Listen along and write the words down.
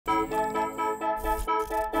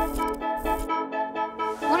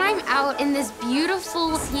out in this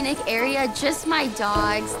beautiful scenic area, just my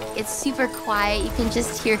dogs. It's super quiet. You can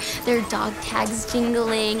just hear their dog tags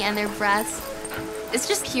jingling and their breaths. It's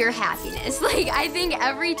just pure happiness. Like, I think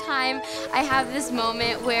every time I have this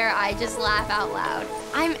moment where I just laugh out loud.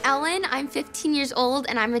 I'm Ellen, I'm 15 years old,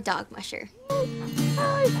 and I'm a dog musher.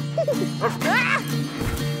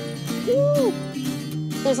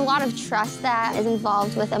 There's a lot of trust that is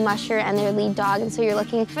involved with a musher and their lead dog, and so you're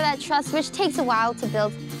looking for that trust, which takes a while to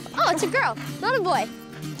build. Oh, it's a girl, not a boy.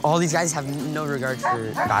 All these guys have no regard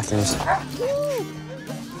for bathrooms.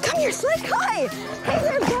 Come here, Slick. Hi.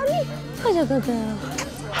 Hey there, buddy.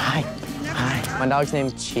 Hi. Hi. My dog's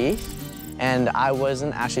named Chief, and I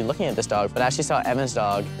wasn't actually looking at this dog, but I actually saw Evan's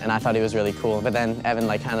dog, and I thought he was really cool. But then Evan,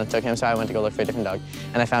 kind of took him, so I went to go look for a different dog.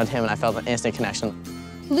 And I found him, and I felt an instant connection.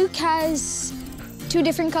 Luke has 2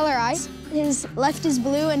 different color eyes. His left is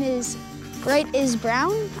blue, and his right is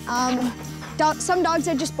brown. Some dogs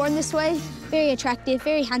are just born this way. Very attractive,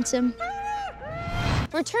 very handsome.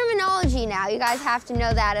 For terminology now, you guys have to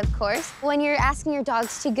know that, of course. When you're asking your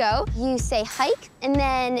dogs to go, you say hike, and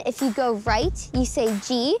then if you go right, you say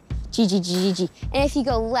G. G, G, G, G, G. And if you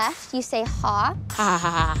go left, you say ha. Ha, ha,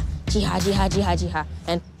 ha. Jiha, jiha, jiha, jiha.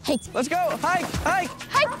 And hike. Let's go. Hike, hike.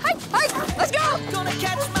 Hike, hike, hike. Let's go. Gonna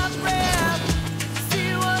catch my breath,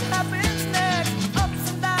 see what happens next.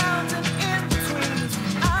 Ups and downs and in-betweens.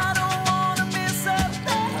 I don't wanna miss a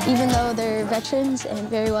thing. Even though they're veterans and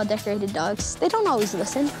very well-decorated dogs, they don't always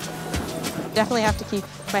listen. Definitely have to keep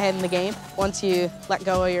my head in the game. Once you let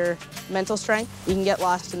go of your mental strength, you can get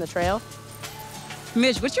lost in the trail.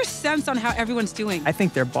 Mitch, what's your sense on how everyone's doing? I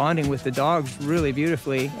think they're bonding with the dogs really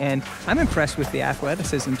beautifully, and I'm impressed with the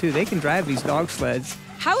athleticism, too. They can drive these dog sleds.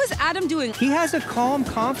 How is Adam doing? He has a calm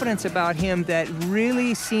confidence about him that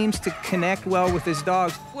really seems to connect well with his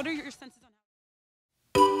dogs. What are your senses?